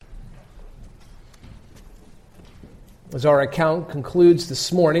As our account concludes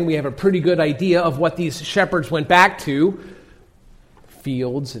this morning, we have a pretty good idea of what these shepherds went back to.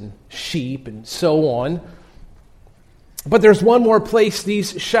 Fields and sheep and so on. But there's one more place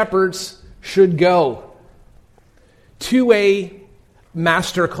these shepherds should go. To a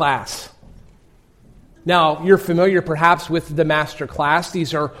master class. Now, you're familiar perhaps with the master class.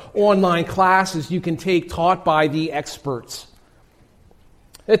 These are online classes you can take taught by the experts.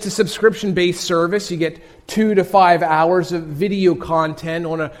 It's a subscription-based service. You get 2 to 5 hours of video content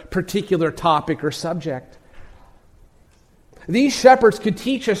on a particular topic or subject. These shepherds could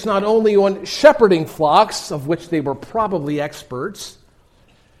teach us not only on shepherding flocks, of which they were probably experts,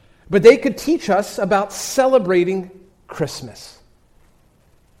 but they could teach us about celebrating Christmas.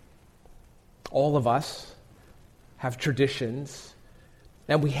 All of us have traditions,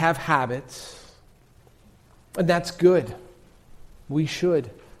 and we have habits, and that's good. We should.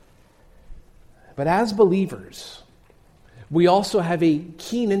 But as believers, we also have a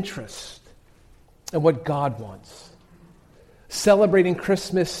keen interest in what God wants. Celebrating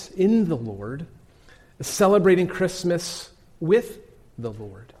Christmas in the Lord, celebrating Christmas with the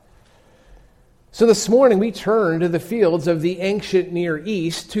Lord. So this morning we turn to the fields of the ancient Near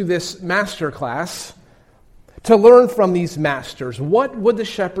East to this master class to learn from these masters. What would the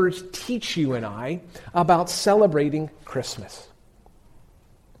shepherds teach you and I about celebrating Christmas?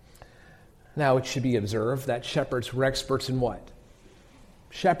 Now, it should be observed that shepherds were experts in what?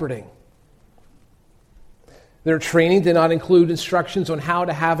 Shepherding. Their training did not include instructions on how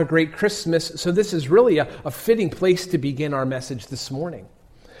to have a great Christmas, so this is really a fitting place to begin our message this morning.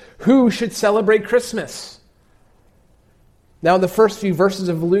 Who should celebrate Christmas? Now, in the first few verses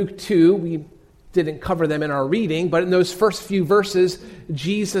of Luke 2, we didn't cover them in our reading, but in those first few verses,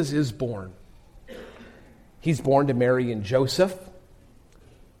 Jesus is born. He's born to Mary and Joseph.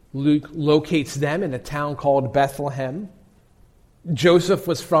 Luke locates them in a town called Bethlehem. Joseph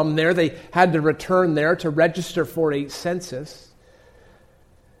was from there. They had to return there to register for a census.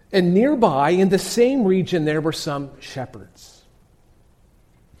 And nearby, in the same region, there were some shepherds.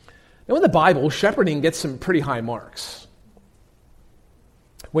 Now, in the Bible, shepherding gets some pretty high marks.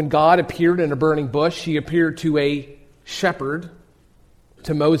 When God appeared in a burning bush, he appeared to a shepherd,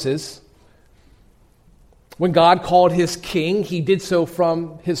 to Moses. When God called his king, he did so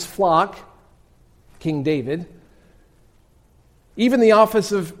from his flock, King David. Even the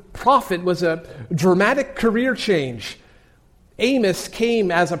office of prophet was a dramatic career change. Amos came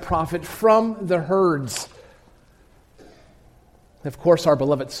as a prophet from the herds. Of course, our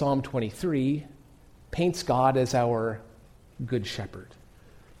beloved Psalm 23 paints God as our good shepherd.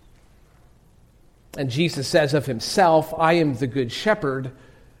 And Jesus says of himself, I am the good shepherd.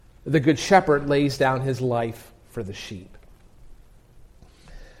 The good shepherd lays down his life for the sheep.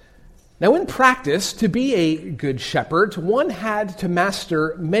 Now, in practice, to be a good shepherd, one had to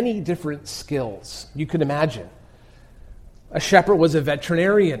master many different skills. You can imagine. A shepherd was a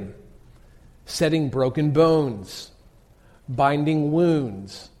veterinarian, setting broken bones, binding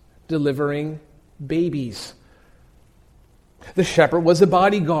wounds, delivering babies. The shepherd was a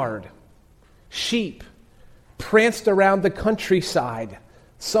bodyguard. Sheep pranced around the countryside,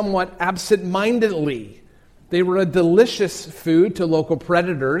 somewhat absent-mindedly. They were a delicious food to local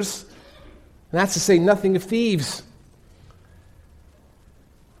predators. And that's to say nothing of thieves.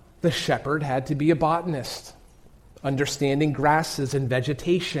 The shepherd had to be a botanist, understanding grasses and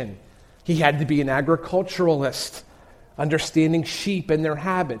vegetation. He had to be an agriculturalist, understanding sheep and their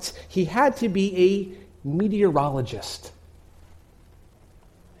habits. He had to be a meteorologist.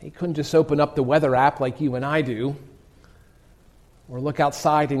 He couldn't just open up the weather app like you and I do, or look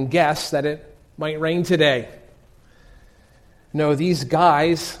outside and guess that it might rain today. No, these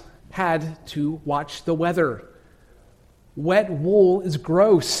guys had to watch the weather. Wet wool is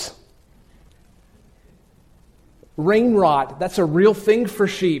gross. Rain rot, that's a real thing for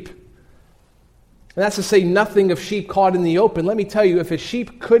sheep. And that's to say nothing of sheep caught in the open. Let me tell you, if a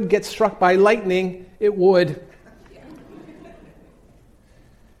sheep could get struck by lightning, it would.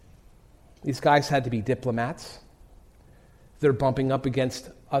 These guys had to be diplomats. They're bumping up against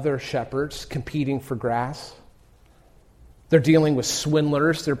other shepherds, competing for grass. They're dealing with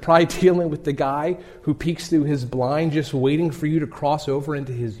swindlers. They're probably dealing with the guy who peeks through his blind just waiting for you to cross over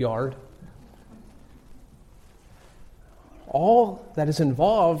into his yard. All that is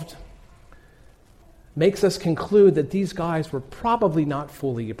involved makes us conclude that these guys were probably not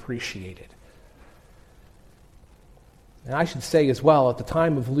fully appreciated. And I should say as well, at the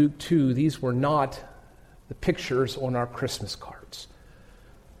time of Luke 2, these were not the pictures on our Christmas cards.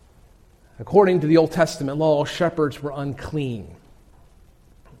 According to the Old Testament law, shepherds were unclean.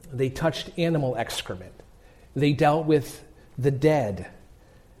 They touched animal excrement. They dealt with the dead.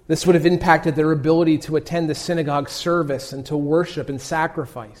 This would have impacted their ability to attend the synagogue service and to worship and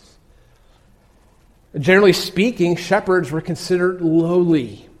sacrifice. Generally speaking, shepherds were considered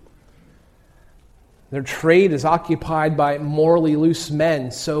lowly. Their trade is occupied by morally loose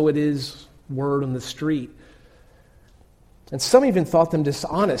men, so it is word on the street. And some even thought them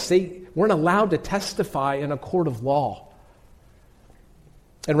dishonest. They weren't allowed to testify in a court of law.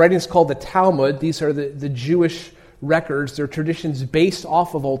 In writings called the Talmud, these are the Jewish records, they're traditions based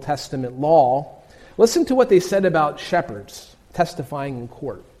off of Old Testament law. Listen to what they said about shepherds testifying in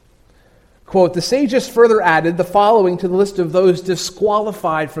court. Quote, "The sages further added the following to the list of those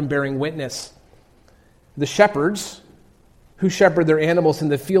disqualified from bearing witness. The shepherds, who shepherd their animals in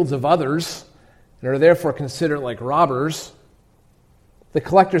the fields of others, and are therefore considered like robbers. The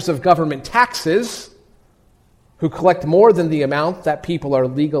collectors of government taxes, who collect more than the amount that people are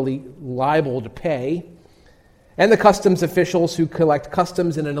legally liable to pay. And the customs officials who collect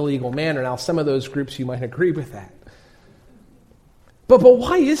customs in an illegal manner." Now, some of those groups, you might agree with that. But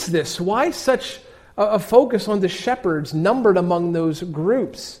why is this? Why such a focus on the shepherds numbered among those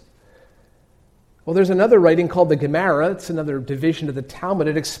groups? Well, there's another writing called the Gemara. It's another division of the Talmud.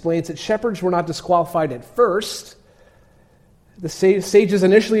 It explains that shepherds were not disqualified at first. The sages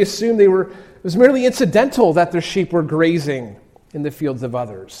initially assumed it was merely incidental that their sheep were grazing in the fields of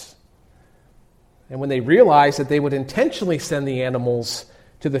others. And when they realized that they would intentionally send the animals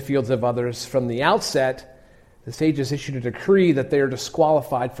to the fields of others from the outset, the sages issued a decree that they are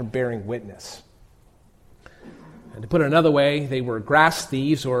disqualified from bearing witness. And to put it another way, they were grass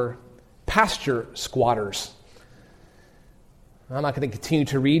thieves or pasture squatters. I'm not going to continue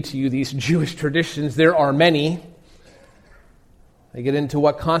to read to you these Jewish traditions. There are many. They get into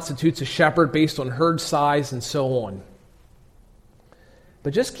what constitutes a shepherd based on herd size and so on.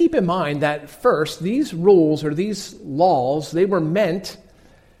 But just keep in mind that first, these rules or these laws, they were meant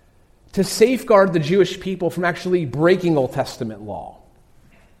to safeguard the Jewish people from actually breaking Old Testament law.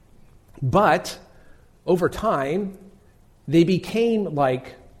 But over time, they became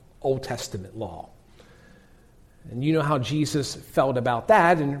like Old Testament law. And you know how Jesus felt about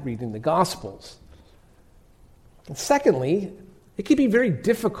that in reading the Gospels. And secondly, it can be very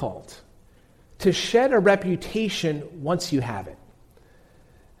difficult to shed a reputation once you have it.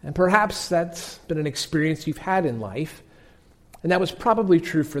 And perhaps that's been an experience you've had in life, and that was probably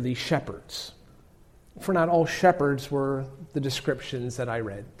true for these shepherds. For not all shepherds were the descriptions that I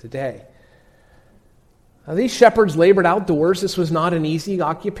read today. Now, these shepherds labored outdoors. This was not an easy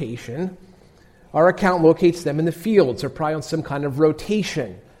occupation. Our account locates them in the fields, or probably on some kind of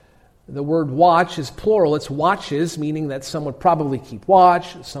rotation. The word watch is plural. It's watches, meaning that some would probably keep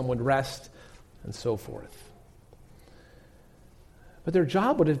watch, some would rest, and so forth. But their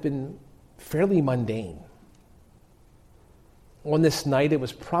job would have been fairly mundane. On this night, it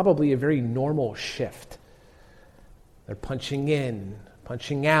was probably a very normal shift. They're punching in,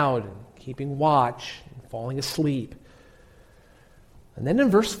 punching out, and keeping watch, and falling asleep. And then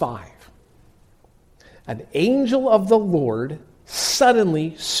in verse 5, an angel of the Lord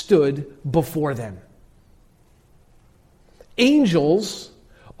suddenly stood before them. Angels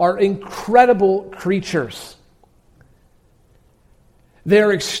are incredible creatures. They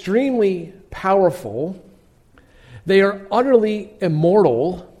are extremely powerful. They are utterly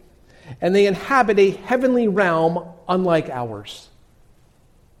immortal, and they inhabit a heavenly realm unlike ours.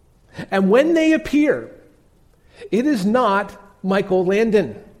 And when they appear, it is not Michael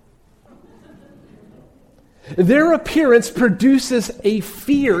Landon. Their appearance produces a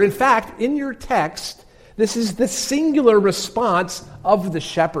fear. In fact, in your text, this is the singular response of the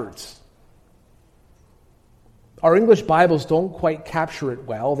shepherds. Our English Bibles don't quite capture it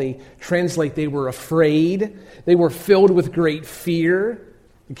well. They translate they were afraid. They were filled with great fear.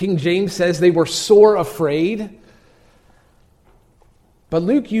 The King James says they were sore afraid. But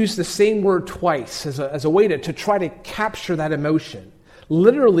Luke used the same word twice as a way to try to capture that emotion.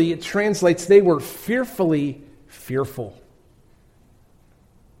 Literally, it translates they were fearfully fearful.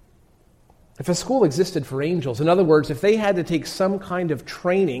 If a school existed for angels, in other words, if they had to take some kind of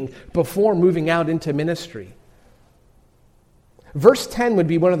training before moving out into ministry, verse 10 would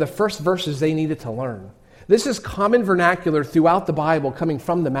be one of the first verses they needed to learn. This is common vernacular throughout the Bible coming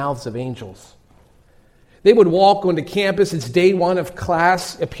from the mouths of angels. They would walk onto campus. It's day one of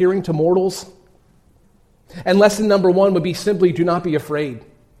class, appearing to mortals. And lesson number 1 would be simply, do not be afraid.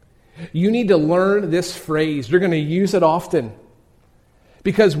 You need to learn this phrase. You're going to use it often.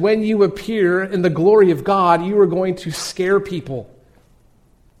 Because when you appear in the glory of God, you are going to scare people.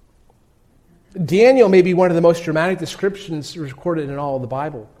 Daniel may be one of the most dramatic descriptions recorded in all of the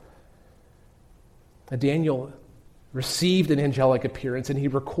Bible. Daniel received an angelic appearance and he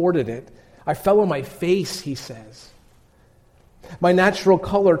recorded it. I fell on my face, he says. My natural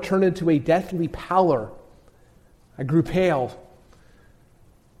color turned into a deathly pallor. I grew pale.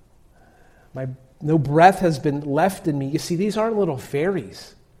 No breath has been left in me. You see, these aren't little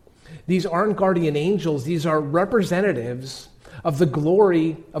fairies. These aren't guardian angels. These are representatives of the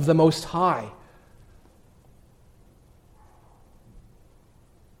glory of the Most High.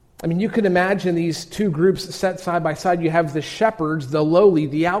 I mean, you can imagine these two groups set side by side. You have the shepherds, the lowly,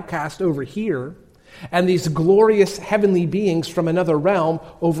 the outcast over here, and these glorious heavenly beings from another realm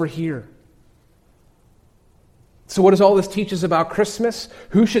over here. So what does all this teach us about Christmas?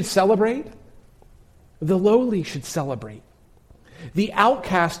 Who should celebrate? The lowly should celebrate. The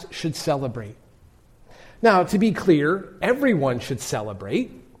outcast should celebrate. Now, to be clear, everyone should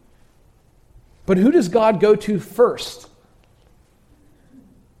celebrate. But who does God go to first?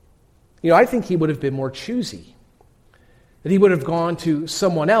 I think he would have been more choosy. That he would have gone to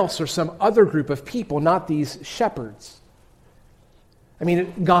someone else or some other group of people, not these shepherds. I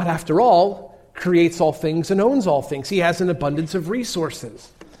mean, God, after all, creates all things and owns all things. He has an abundance of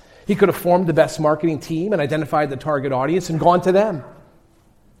resources. He could have formed the best marketing team and identified the target audience and gone to them.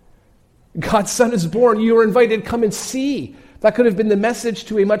 God's Son is born. You are invited. Come and see. That could have been the message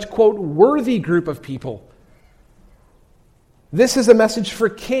to a much, quote, worthy group of people. This is a message for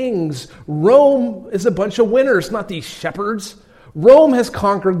kings. Rome is a bunch of winners, not these shepherds. Rome has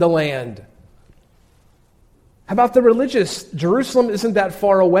conquered the land. How about the religious? Jerusalem isn't that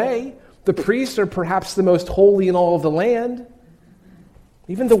far away. The priests are perhaps the most holy in all of the land.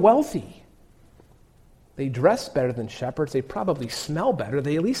 Even the wealthy. They dress better than shepherds. They probably smell better.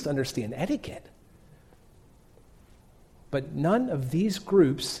 They at least understand etiquette. But none of these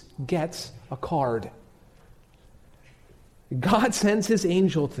groups gets a card. God sends his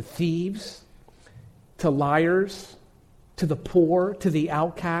angel to thieves, to liars, to the poor, to the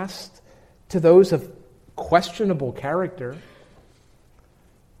outcast, to those of questionable character.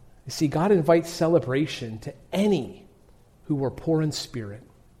 You see, God invites celebration to any who are poor in spirit.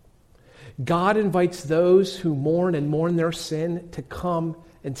 God invites those who mourn and mourn their sin to come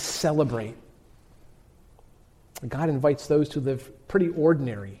and celebrate. God invites those who live pretty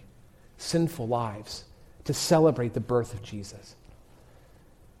ordinary, sinful lives to celebrate the birth of Jesus.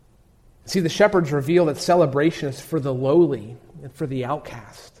 See, the shepherds reveal that celebration is for the lowly and for the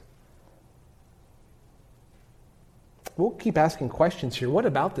outcast. We'll keep asking questions here. What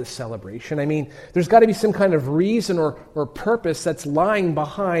about this celebration? I mean, there's got to be some kind of reason or purpose that's lying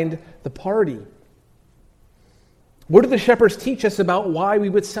behind the party. What do the shepherds teach us about why we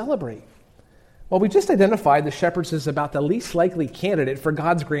would celebrate? Well, we just identified the shepherds as about the least likely candidate for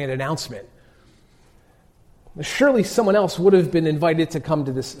God's grand announcement. Surely someone else would have been invited to come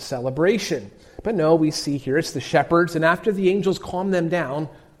to this celebration. But no, we see here it's the shepherds, and after the angels calm them down,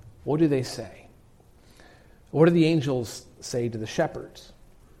 what do they say? What do the angels say to the shepherds?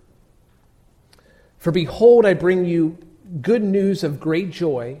 For behold, I bring you good news of great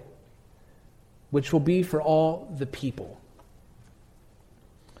joy, which will be for all the people.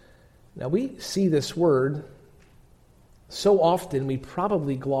 Now we see this word so often we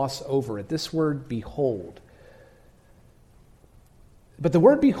probably gloss over it. This word, behold. But the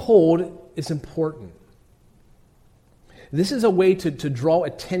word behold is important. This is a way to draw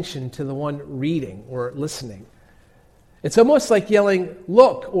attention to the one reading or listening. It's almost like yelling,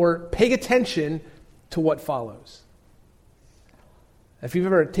 look, or pay attention to what follows. If you've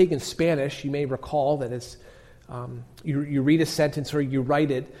ever taken Spanish, you may recall that it's you read a sentence or you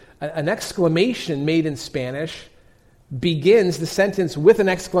write it. An exclamation made in Spanish begins the sentence with an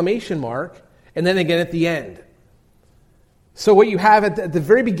exclamation mark and then again at the end. So what you have at the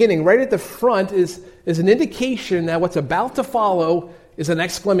very beginning, right at the front, is an indication that what's about to follow is an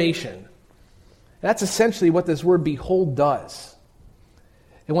exclamation. That's essentially what this word behold does.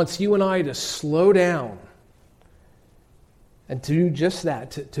 It wants you and I to slow down and to do just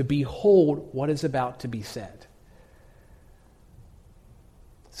that, to behold what is about to be said.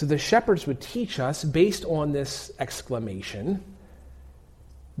 So the shepherds would teach us, based on this exclamation,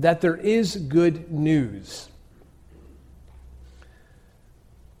 that there is good news.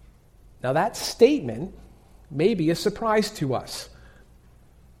 Now that statement may be a surprise to us,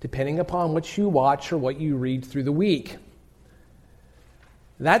 depending upon what you watch or what you read through the week.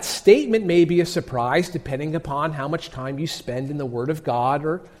 That statement may be a surprise depending upon how much time you spend in the Word of God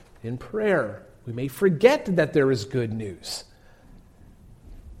or in prayer. We may forget that there is good news.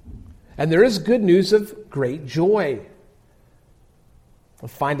 And there is good news of great joy. Of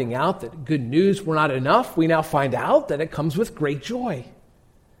finding out that good news were not enough, we now find out that it comes with great joy.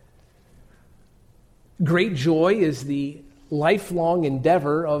 Great joy is the lifelong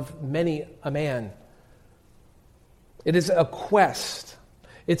endeavor of many a man. It is a quest.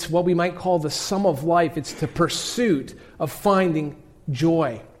 It's what we might call the sum of life. It's the pursuit of finding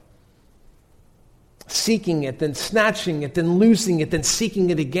joy. Seeking it, then snatching it, then losing it, then seeking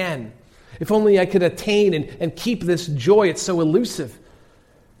it again. If only I could attain and keep this joy. It's so elusive.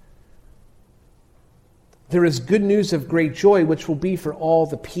 There is good news of great joy, which will be for all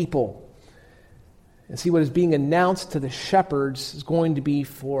the people. And see, what is being announced to the shepherds is going to be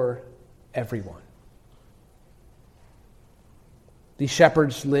for everyone. These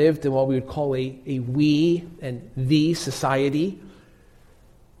shepherds lived in what we would call a we and thee society.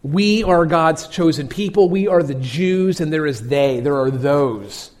 We are God's chosen people. We are the Jews, and there is they. There are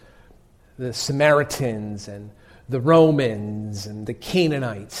those. The Samaritans and the Romans and the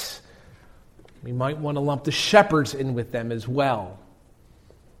Canaanites. We might want to lump the shepherds in with them as well,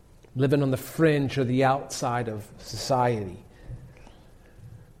 living on the fringe or the outside of society.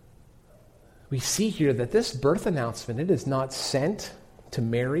 We see here that this birth announcement, it is not sent to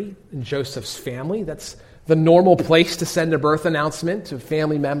Mary and Joseph's family. That's the normal place to send a birth announcement to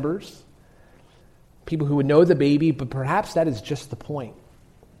family members, people who would know the baby, but perhaps that is just the point.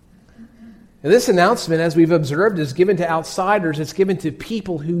 And this announcement, as we've observed, is given to outsiders. It's given to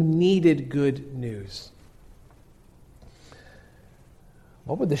people who needed good news.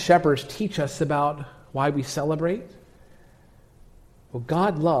 What would the shepherds teach us about why we celebrate? Well,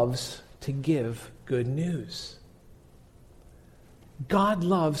 God loves to give good news. God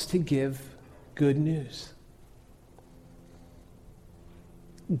loves to give good news.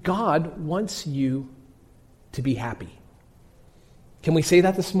 God wants you to be happy. Can we say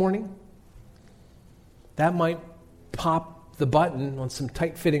that this morning? That might pop the button on some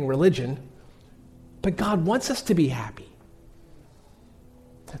tight-fitting religion, but God wants us to be happy.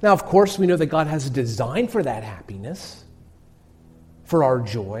 Now, of course, we know that God has a design for that happiness, for our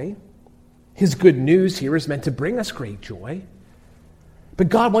joy. His good news here is meant to bring us great joy. But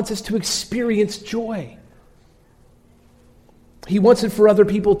God wants us to experience joy. He wants it for other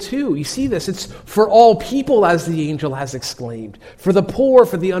people too. You see this? It's for all people, as the angel has exclaimed. For the poor,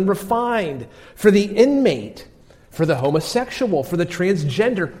 for the unrefined, for the inmate, for the homosexual, for the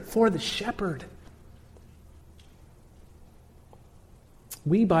transgender, for the shepherd.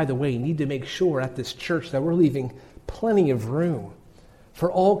 We, by the way, need to make sure at this church that we're leaving plenty of room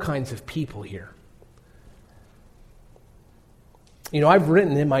for all kinds of people here. You know, I've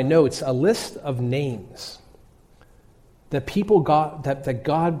written in my notes a list of names that that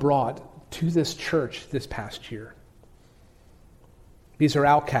God brought to this church this past year. These are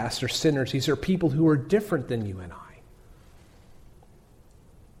outcasts or sinners. These are people who are different than you and I.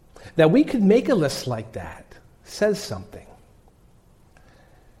 That we could make a list like that says something.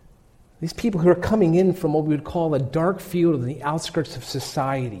 These people who are coming in from what we would call a dark field on the outskirts of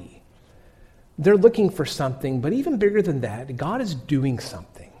society. They're looking for something, but even bigger than that, God is doing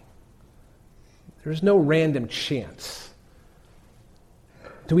something. There's no random chance.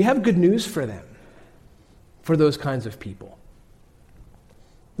 Do we have good news for them, for those kinds of people?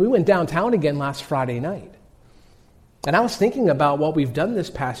 We went downtown again last Friday night, and I was thinking about what we've done this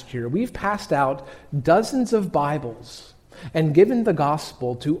past year. We've passed out dozens of Bibles and given the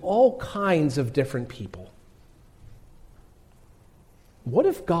gospel to all kinds of different people. What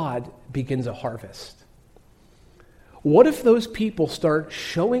if God begins a harvest? What if those people start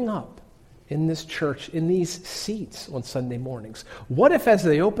showing up in this church, in these seats on Sunday mornings? What if as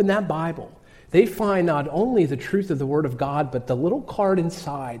they open that Bible, they find not only the truth of the Word of God, but the little card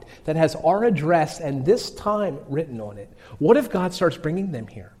inside that has our address and this time written on it? What if God starts bringing them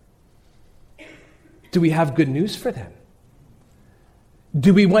here? Do we have good news for them?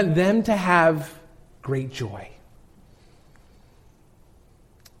 Do we want them to have great joy?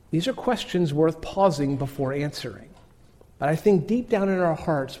 These are questions worth pausing before answering. But I think deep down in our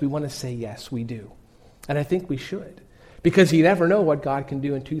hearts, we want to say, yes, we do. And I think we should. Because you never know what God can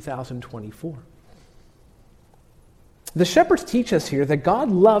do in 2024. The shepherds teach us here that God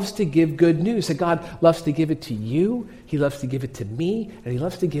loves to give good news, that God loves to give it to you, He loves to give it to me, and He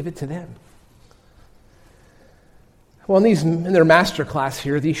loves to give it to them. Well, in their master class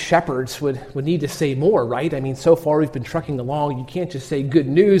here, these shepherds would need to say more, right? I mean, so far we've been trucking along. You can't just say good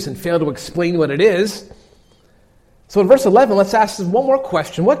news and fail to explain what it is. So in verse 11, let's ask one more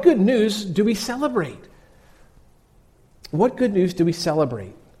question. What good news do we celebrate? What good news do we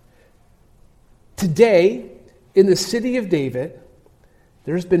celebrate? Today, in the city of David,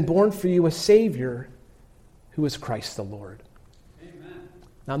 there has been born for you a Savior who is Christ the Lord. Amen.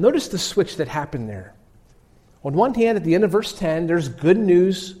 Now notice the switch that happened there. On one hand, at the end of verse 10, there's good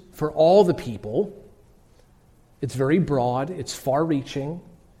news for all the people. It's very broad. It's far-reaching.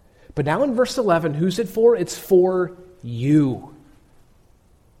 But now in verse 11, who's it for? It's for you.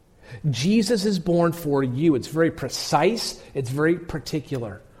 Jesus is born for you. It's very precise. It's very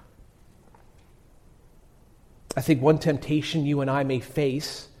particular. I think one temptation you and I may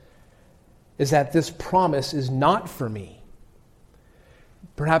face is that this promise is not for me.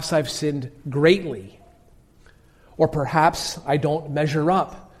 Perhaps I've sinned greatly. Or perhaps I don't measure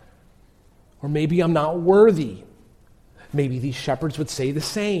up. Or maybe I'm not worthy. Maybe these shepherds would say the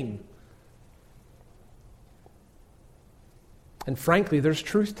same. And frankly, there's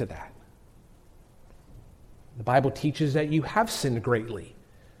truth to that. The Bible teaches that you have sinned greatly,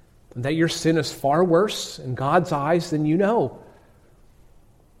 and that your sin is far worse in God's eyes than you know,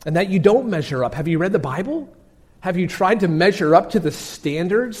 and that you don't measure up. Have you read the Bible? Have you tried to measure up to the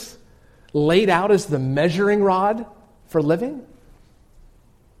standards laid out as the measuring rod for living?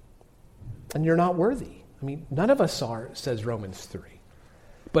 And you're not worthy. I mean, none of us are, says Romans 3.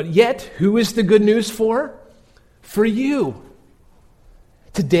 But yet, who is the good news for? For you.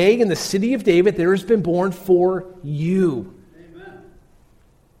 Today, in the city of David, there has been born for you. Amen.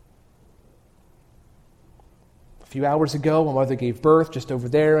 A few hours ago, my mother gave birth just over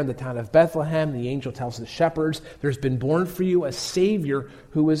there in the town of Bethlehem. The angel tells the shepherds, there's been born for you a Savior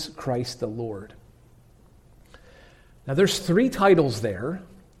who is Christ the Lord. Now, there's 3 titles there,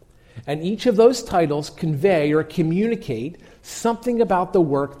 and each of those titles convey or communicate something about the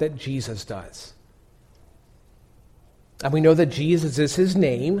work that Jesus does. And we know that Jesus is his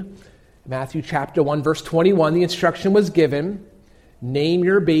name. Matthew chapter 1, verse 21, the instruction was given, name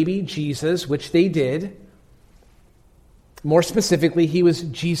your baby Jesus, which they did. More specifically, he was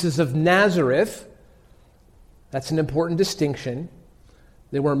Jesus of Nazareth. That's an important distinction.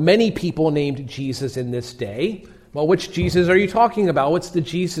 There were many people named Jesus in this day. Well, which Jesus are you talking about? What's the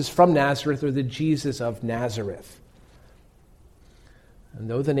Jesus from Nazareth or the Jesus of Nazareth? And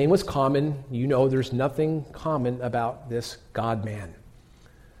though the name was common, you know there's nothing common about this God-man.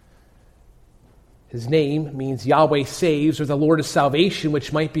 His name means Yahweh saves or the Lord is salvation,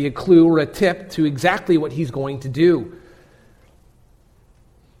 which might be a clue or a tip to exactly what he's going to do.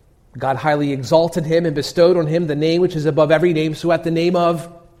 God highly exalted him and bestowed on him the name which is above every name, so at the name of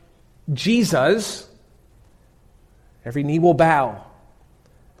Jesus, every knee will bow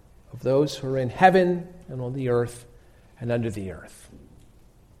of those who are in heaven and on the earth and under the earth.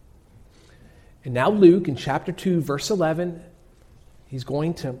 And now Luke, in chapter 2, verse 11, he's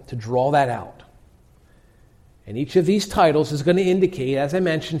going to draw that out. And each of these titles is going to indicate, as I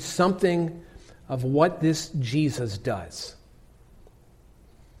mentioned, something of what this Jesus does.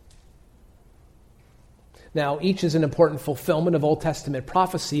 Now, each is an important fulfillment of Old Testament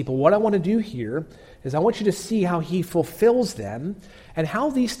prophecy, but what I want to do here is I want you to see how he fulfills them and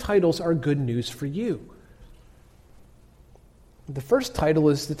how these titles are good news for you. The first title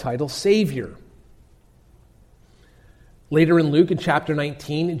is the title Savior. Later in Luke, in chapter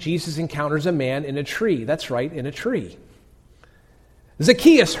 19, Jesus encounters a man in a tree. That's right, in a tree.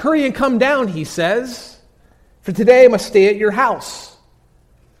 Zacchaeus, hurry and come down, he says, for today I must stay at your house.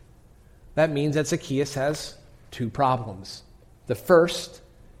 That means that Zacchaeus has 2 problems. The first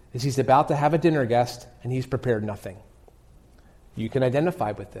is he's about to have a dinner guest and he's prepared nothing. You can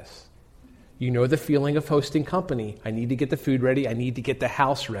identify with this. You know the feeling of hosting company. I need to get the food ready. I need to get the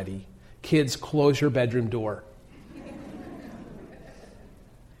house ready. Kids, close your bedroom door.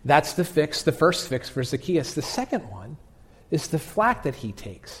 That's the fix, the first fix for Zacchaeus. The second one is the flack that he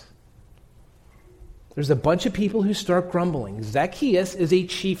takes. There's a bunch of people who start grumbling. Zacchaeus is a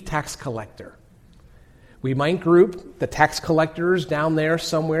chief tax collector. We might group the tax collectors down there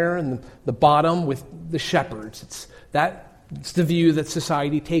somewhere in the bottom with the shepherds. It's the view that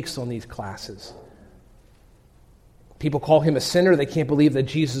society takes on these classes. People call him a sinner. They can't believe that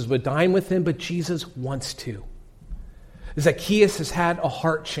Jesus would dine with him, but Jesus wants to. Zacchaeus has had a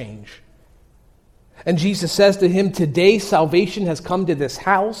heart change. And Jesus says to him, today salvation has come to this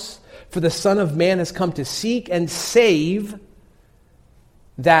house, for the Son of Man has come to seek and save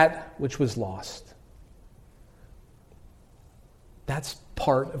that which was lost. That's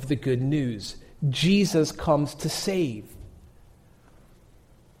part of the good news. Jesus comes to save.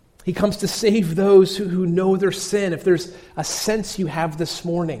 He comes to save those who know their sin. If there's a sense you have this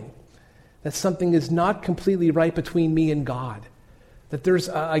morning that something is not completely right between me and God, that there's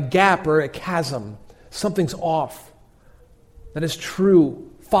a gap or a chasm, something's off, that is true,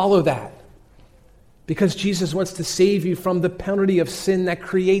 follow that. Because Jesus wants to save you from the penalty of sin that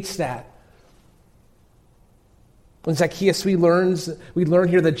creates that. When Zacchaeus, we learn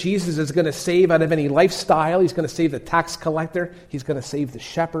here that Jesus is going to save out of any lifestyle. He's going to save the tax collector. He's going to save the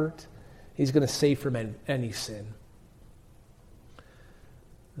shepherd. He's going to save from any sin.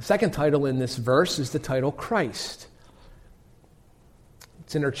 The second title in this verse is the title Christ.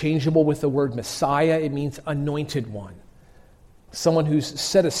 It's interchangeable with the word Messiah. It means anointed one, someone who's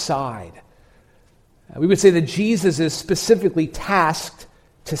set aside. We would say that Jesus is specifically tasked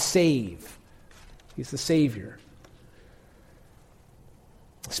to save. He's the Savior.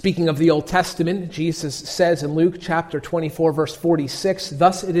 Speaking of the Old Testament, Jesus says in Luke chapter 24, verse 46,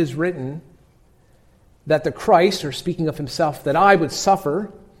 "Thus it is written that the Christ," or speaking of himself, "that I would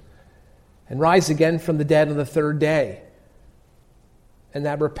suffer and rise again from the dead on the third day, and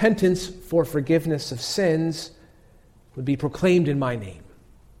that repentance for forgiveness of sins would be proclaimed in my name."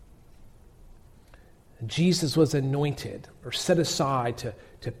 And Jesus was anointed or set aside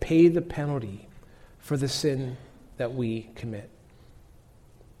to pay the penalty for the sin that we commit.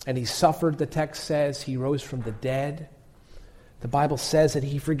 And he suffered, the text says. He rose from the dead. The Bible says that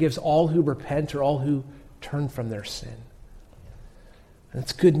he forgives all who repent or all who turn from their sin. And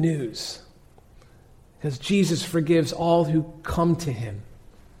it's good news, because Jesus forgives all who come to him.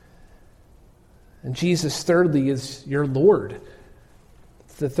 And Jesus, thirdly, is your Lord.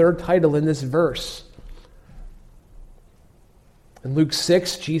 It's the third title in this verse. In Luke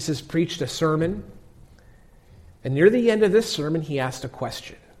 6, Jesus preached a sermon. And near the end of this sermon, he asked a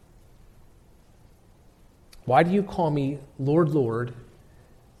question. "Why do you call me Lord, Lord,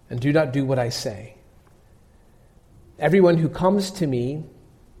 and do not do what I say? Everyone who comes to me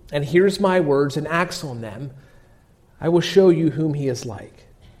and hears my words and acts on them, I will show you whom he is like.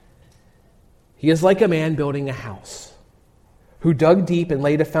 He is like a man building a house, who dug deep and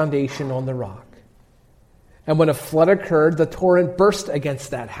laid a foundation on the rock. And when a flood occurred, the torrent burst against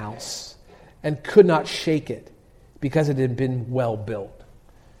that house and could not shake it, because it had been well built.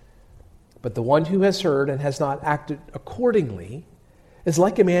 But the one who has heard and has not acted accordingly is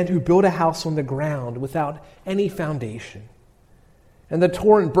like a man who built a house on the ground without any foundation. And the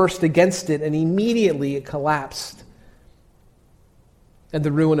torrent burst against it, and immediately it collapsed. And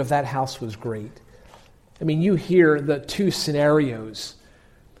the ruin of that house was great." I mean, you hear the two scenarios.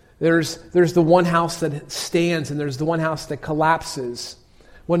 There's the one house that stands, and there's the one house that collapses.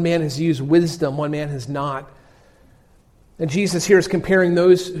 One man has used wisdom, one man has not. And Jesus here is comparing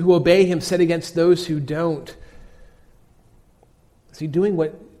those who obey him set against those who don't. See, doing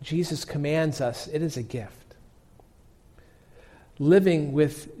what Jesus commands us, it is a gift. Living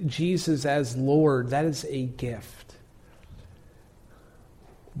with Jesus as Lord, that is a gift.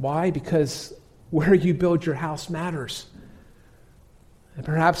 Why? Because where you build your house matters. And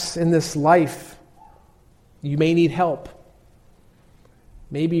perhaps in this life, you may need help.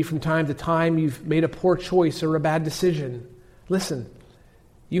 Maybe from time to time you've made a poor choice or a bad decision. Listen,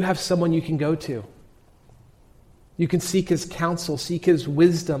 you have someone you can go to. You can seek his counsel, seek his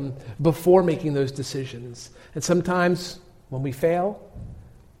wisdom before making those decisions. And sometimes when we fail,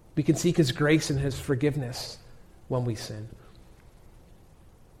 we can seek his grace and his forgiveness when we sin.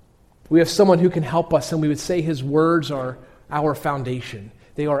 We have someone who can help us, and we would say his words are our foundation.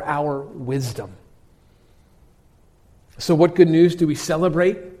 They are our wisdom. So what good news do we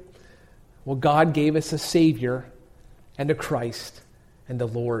celebrate? Well, God gave us a Savior and a Christ and a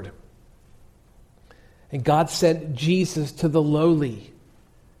Lord. And God sent Jesus to the lowly,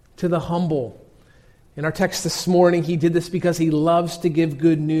 to the humble. In our text this morning, he did this because he loves to give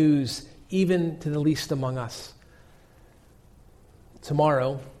good news, even to the least among us.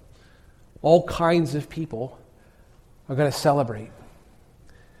 Tomorrow, all kinds of people are going to celebrate.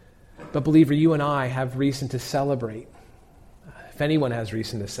 But believer, you and I have reason to celebrate. If anyone has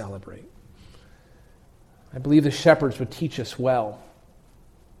reason to celebrate. I believe the shepherds would teach us well.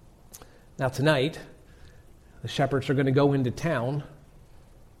 Now tonight, the shepherds are going to go into town,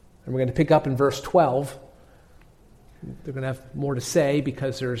 and we're going to pick up in verse 12. They're going to have more to say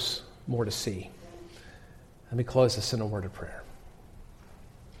because there's more to see. Let me close this in a word of prayer.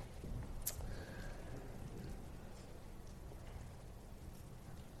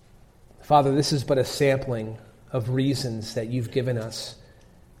 Father, this is but a sampling of reasons that you've given us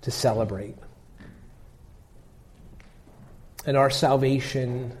to celebrate. And our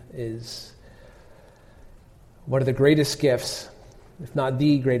salvation is one of the greatest gifts, if not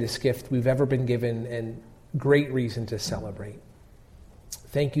the greatest gift we've ever been given, and great reason to celebrate.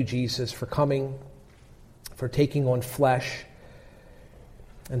 Thank you, Jesus, for coming, for taking on flesh,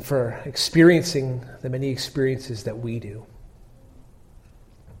 and for experiencing the many experiences that we do.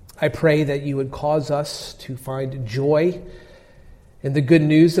 I pray that you would cause us to find joy in the good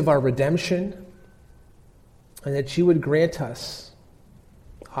news of our redemption, and that you would grant us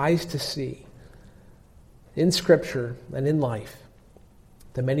eyes to see in Scripture and in life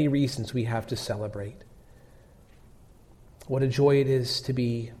the many reasons we have to celebrate. What a joy it is to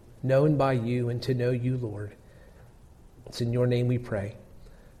be known by you and to know you, Lord. It's in your name we pray.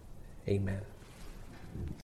 Amen.